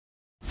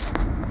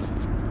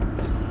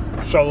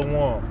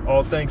Shalom.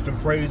 All thanks and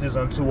praises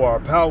unto our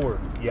power,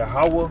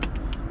 Yahweh,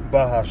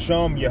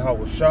 Bahasham,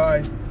 Yahweh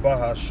Shai,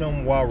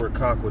 Bahasham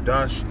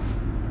Warakakadash.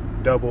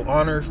 Double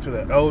honors to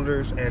the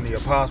elders and the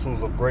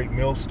apostles of Great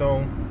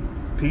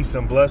Millstone. Peace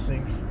and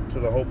blessings to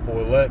the hopeful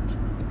elect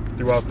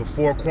throughout the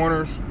four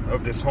corners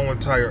of this whole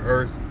entire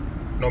earth,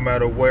 no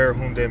matter where,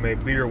 whom they may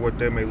be or what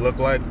they may look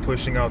like,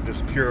 pushing out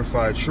this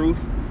purified truth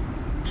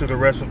to the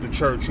rest of the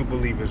church who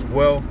believe as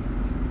well.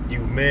 You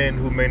men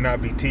who may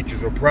not be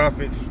teachers or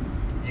prophets,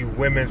 you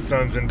women,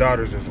 sons and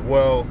daughters as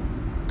well.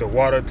 The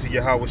water to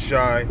Yahweh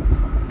Shai,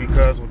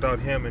 because without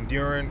him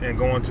enduring and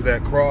going to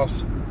that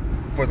cross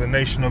for the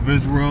nation of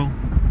Israel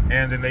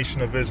and the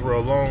nation of Israel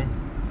alone,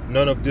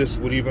 none of this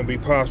would even be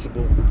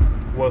possible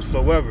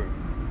whatsoever.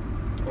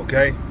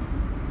 Okay?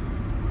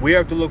 We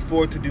have to look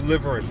forward to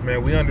deliverance,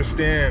 man. We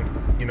understand,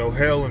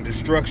 hell and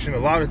destruction. A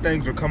lot of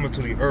things are coming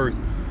to the earth,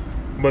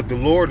 but the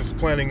Lord is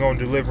planning on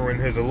delivering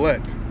his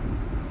elect.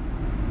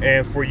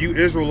 And for you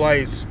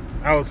Israelites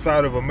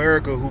outside of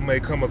America who may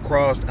come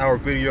across our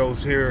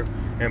videos here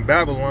in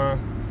Babylon,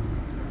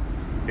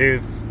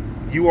 if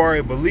you are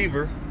a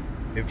believer,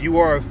 if you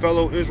are a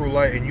fellow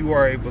Israelite and you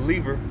are a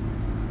believer,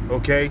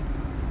 okay,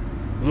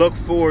 look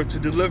forward to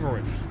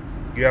deliverance.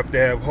 You have to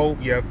have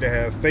hope. You have to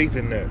have faith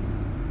in that,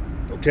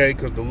 okay,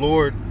 because the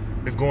Lord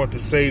is going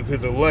to save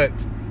his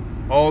elect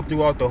all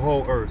throughout the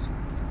whole earth,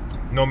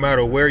 no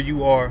matter where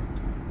you are,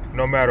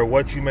 no matter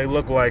what you may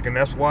look like. And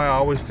that's why I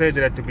always say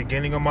that at the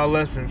beginning of my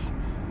lessons,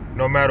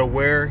 no matter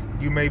where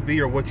you may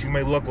be or what you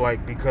may look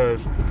like,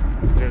 because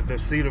the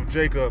seed of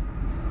Jacob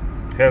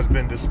has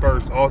been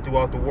dispersed all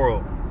throughout the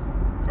world.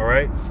 All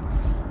right.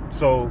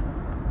 So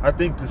I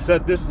think to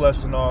set this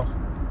lesson off,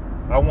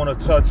 I want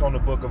to touch on the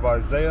book of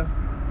Isaiah,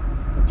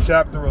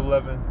 chapter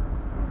 11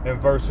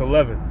 and verse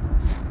 11.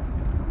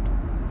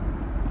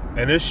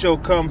 And it shall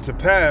come to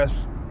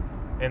pass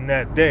in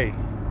that day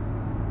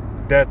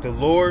that the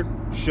Lord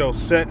shall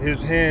set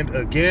his hand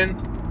again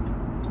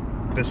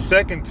the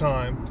second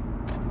time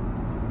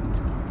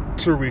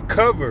to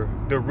recover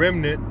the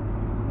remnant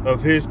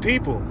of his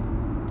people,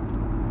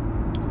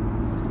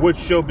 which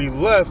shall be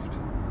left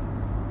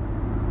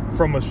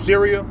from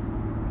Assyria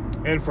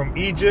and from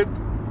Egypt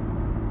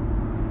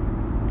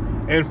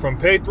and from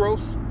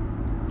Pathros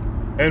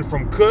and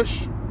from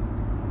Cush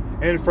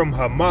and from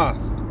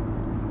Hamath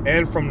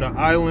and from the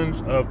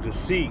islands of the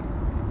sea.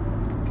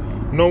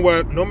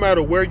 No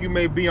matter where you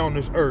may be on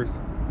this earth,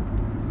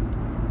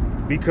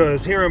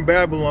 because here in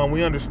Babylon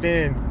we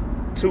understand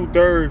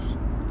 2/3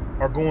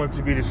 are going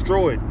to be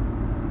destroyed.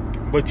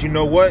 But you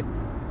know what?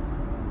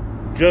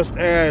 Just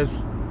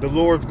as the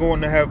Lord's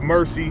going to have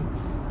mercy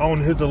on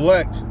his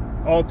elect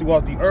all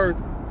throughout the earth,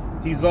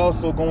 he's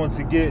also going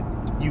to get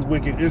you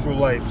wicked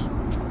Israelites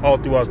all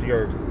throughout the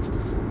earth,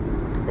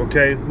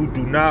 okay, who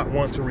do not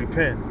want to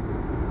repent.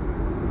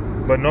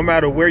 But no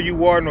matter where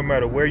you are, no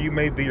matter where you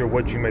may be or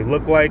what you may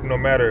look like, no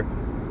matter,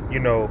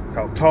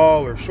 how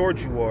tall or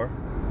short you are,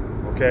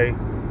 okay,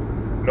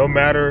 no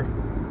matter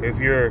if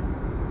you're,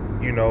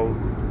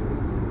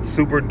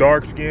 super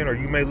dark skinned or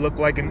you may look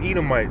like an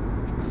Edomite,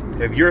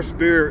 if your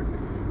spirit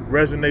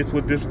resonates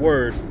with this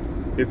word,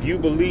 if you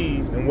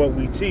believe in what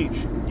we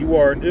teach, you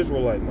are an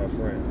Israelite, my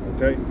friend,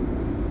 okay?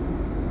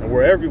 And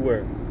we're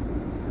everywhere.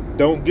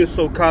 Don't get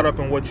so caught up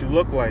in what you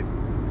look like.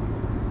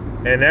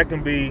 And that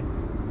can be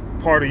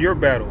part of your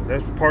battle.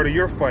 That's part of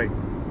your fight.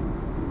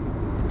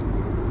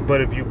 But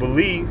if you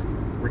believe,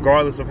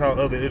 regardless of how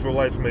other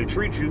Israelites may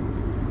treat you,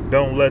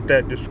 don't let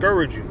that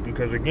discourage you,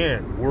 because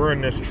again, we're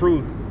in this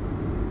truth,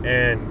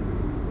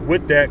 and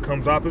with that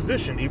comes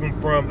opposition, even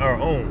from our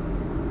own.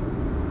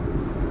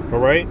 All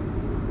right,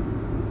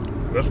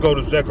 let's go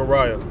to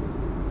Zechariah.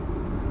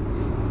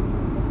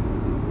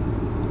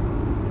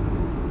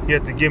 You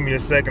have to give me a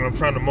second. I'm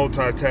trying to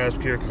multitask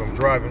here because I'm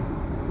driving.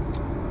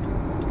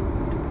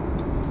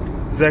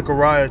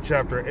 Zechariah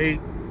chapter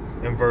 8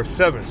 and verse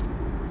 7.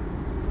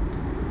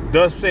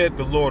 Thus saith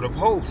the Lord of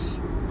hosts,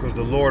 because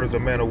the Lord is a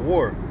man of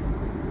war.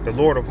 The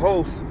Lord of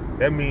hosts,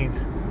 that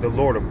means the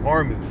Lord of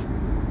armies.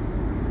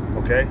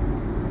 Okay?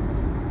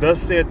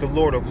 Thus saith the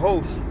Lord of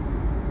hosts,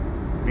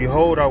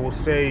 behold, I will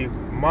save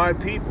my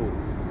people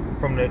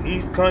from the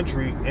east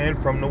country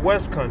and from the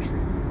west country.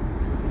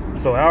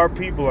 So our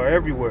people are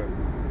everywhere.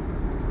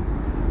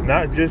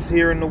 Not just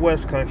here in the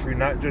west country,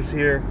 not just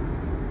here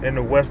in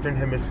the western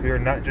hemisphere,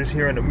 not just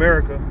here in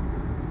America,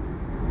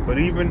 but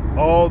even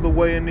all the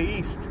way in the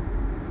east,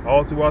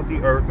 all throughout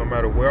the earth, no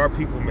matter where our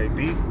people may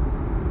be.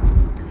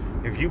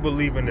 If you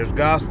believe in this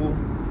gospel,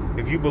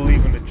 if you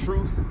believe in the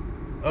truth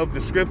of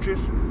the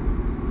scriptures,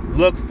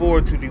 look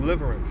forward to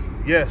deliverance.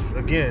 Yes,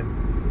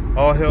 again,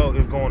 all hell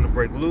is going to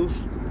break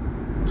loose.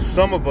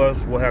 Some of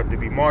us will have to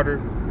be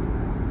martyred,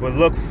 but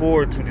look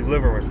forward to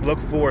deliverance. Look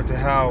forward to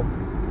how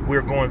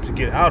we're going to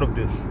get out of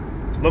this.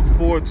 Look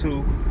forward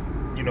to,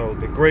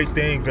 the great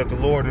things that the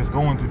Lord is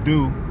going to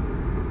do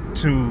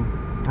to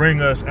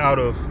bring us out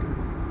of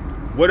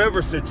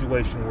whatever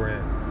situation we're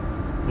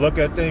in. Look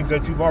at things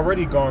that you've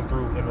already gone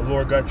through and the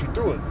Lord got you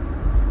through it.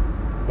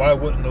 Why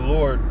wouldn't the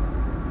Lord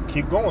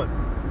keep going?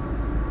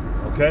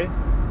 Okay?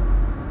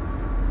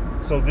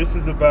 So this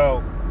is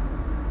about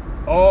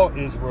all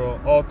Israel,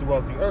 all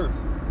throughout the earth,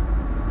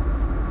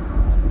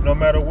 no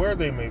matter where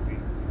they may be.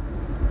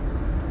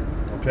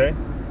 Okay?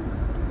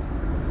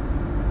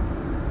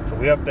 So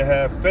we have to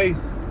have faith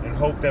and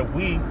hope that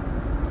we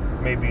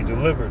may be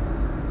delivered.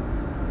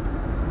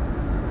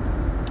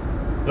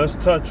 Let's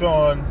touch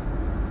on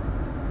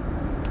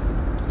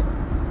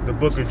the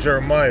book of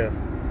Jeremiah.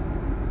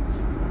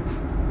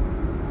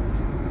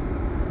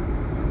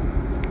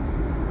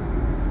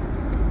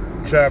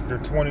 Chapter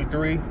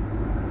 23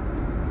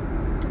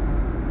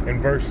 and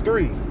verse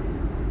 3.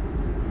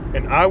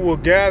 And I will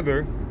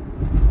gather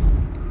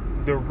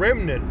the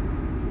remnant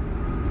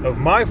of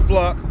my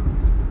flock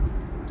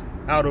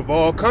out of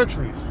all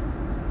countries.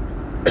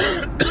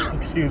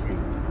 Excuse me.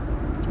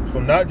 So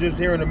not just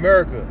here in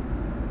America,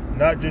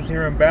 not just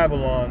here in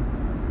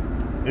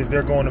Babylon is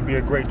there going to be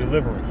a great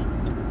deliverance,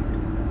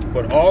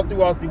 but all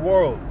throughout the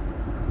world,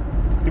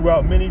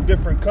 throughout many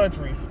different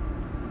countries,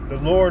 the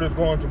Lord is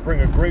going to bring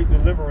a great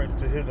deliverance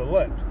to his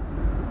elect.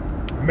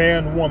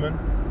 Man, woman,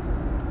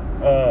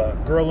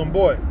 girl and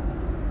boy.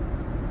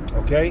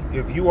 Okay?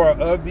 If you are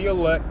of the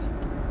elect,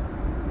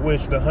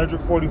 which the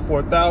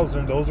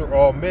 144,000, those are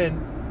all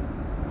men,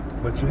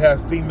 but you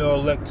have female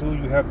elect too,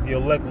 you have the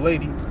elect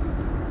lady.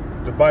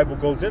 The Bible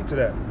goes into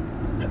that.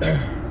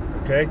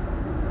 Okay?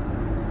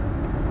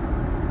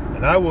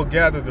 And I will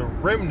gather the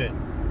remnant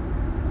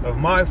of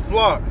my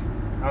flock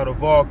out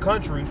of all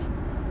countries,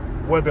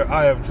 whether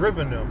I have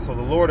driven them. So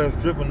the Lord has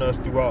driven us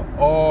throughout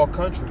all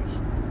countries.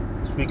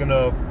 Speaking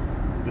of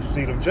the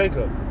seed of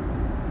Jacob,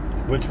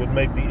 which would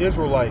make the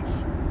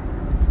Israelites.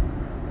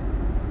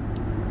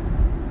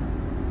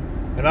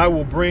 And I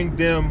will bring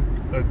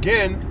them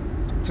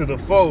again to the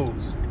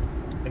folds,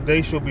 and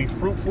they shall be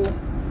fruitful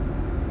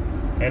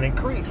and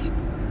increase.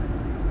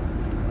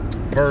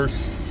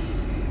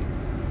 Verse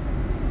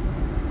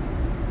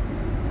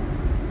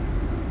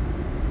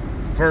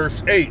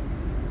 8.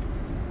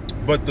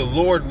 But the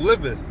Lord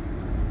liveth,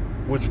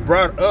 which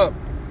brought up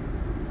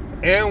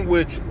and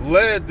which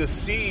led the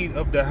seed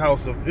of the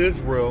house of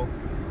Israel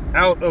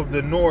out of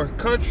the north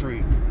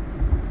country,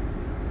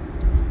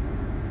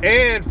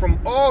 and from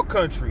all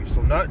countries.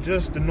 So not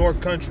just the north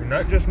country,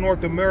 not just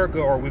North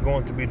America are we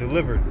going to be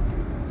delivered,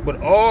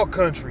 but all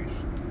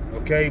countries.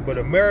 Okay, but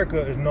America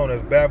is known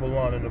as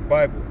Babylon in the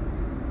Bible.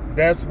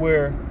 That's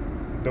where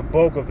the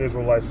bulk of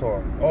Israelites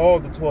are. All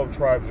the 12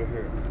 tribes are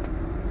here.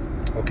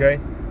 Okay?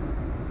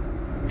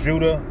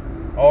 Judah,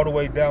 all the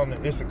way down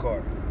to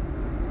Issachar.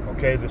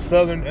 Okay, the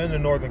southern and the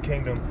northern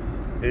kingdom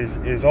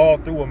is all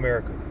through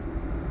America.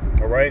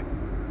 All right?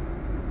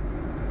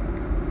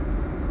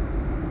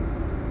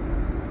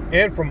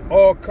 And from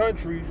all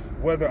countries,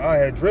 whether I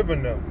had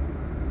driven them,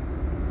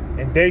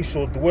 and they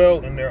shall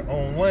dwell in their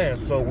own land.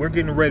 So we're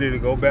getting ready to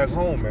go back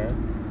home, man.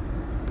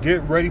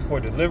 Get ready for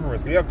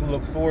deliverance. We have to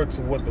look forward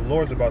to what the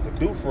Lord's about to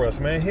do for us,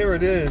 man. Here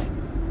it is.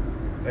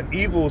 An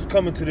evil is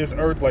coming to this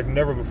earth like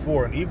never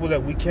before. An evil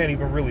that we can't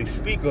even really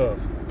speak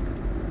of.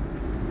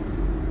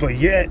 But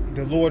yet,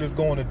 the Lord is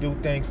going to do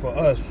things for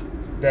us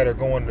that are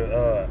going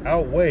to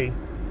outweigh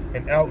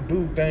and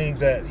outdo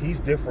things that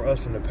he's did for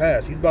us in the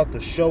past. He's about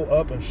to show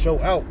up and show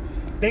out.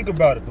 Think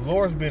about it. The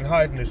Lord's been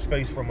hiding his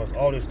face from us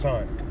all this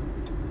time.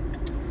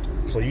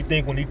 So you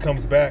think when he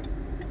comes back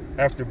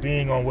after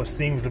being on what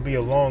seems to be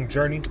a long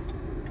journey,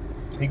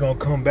 he gonna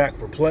come back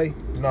for play?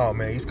 No,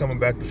 man. He's coming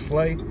back to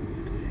slay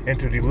and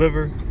to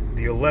deliver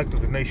the elect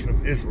of the nation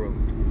of Israel.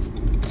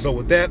 So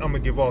with that, I'm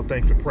going to give all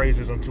thanks and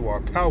praises unto our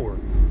power.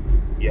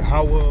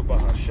 Yahweh,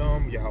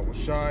 Bahasham, Yahweh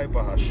Shai,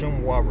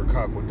 Bahasham,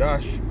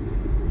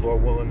 Warakakwadah.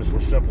 Lord willing, this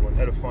was simple and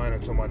edifying.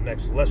 Until my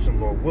next lesson,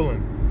 Lord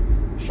willing.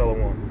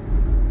 Shalom.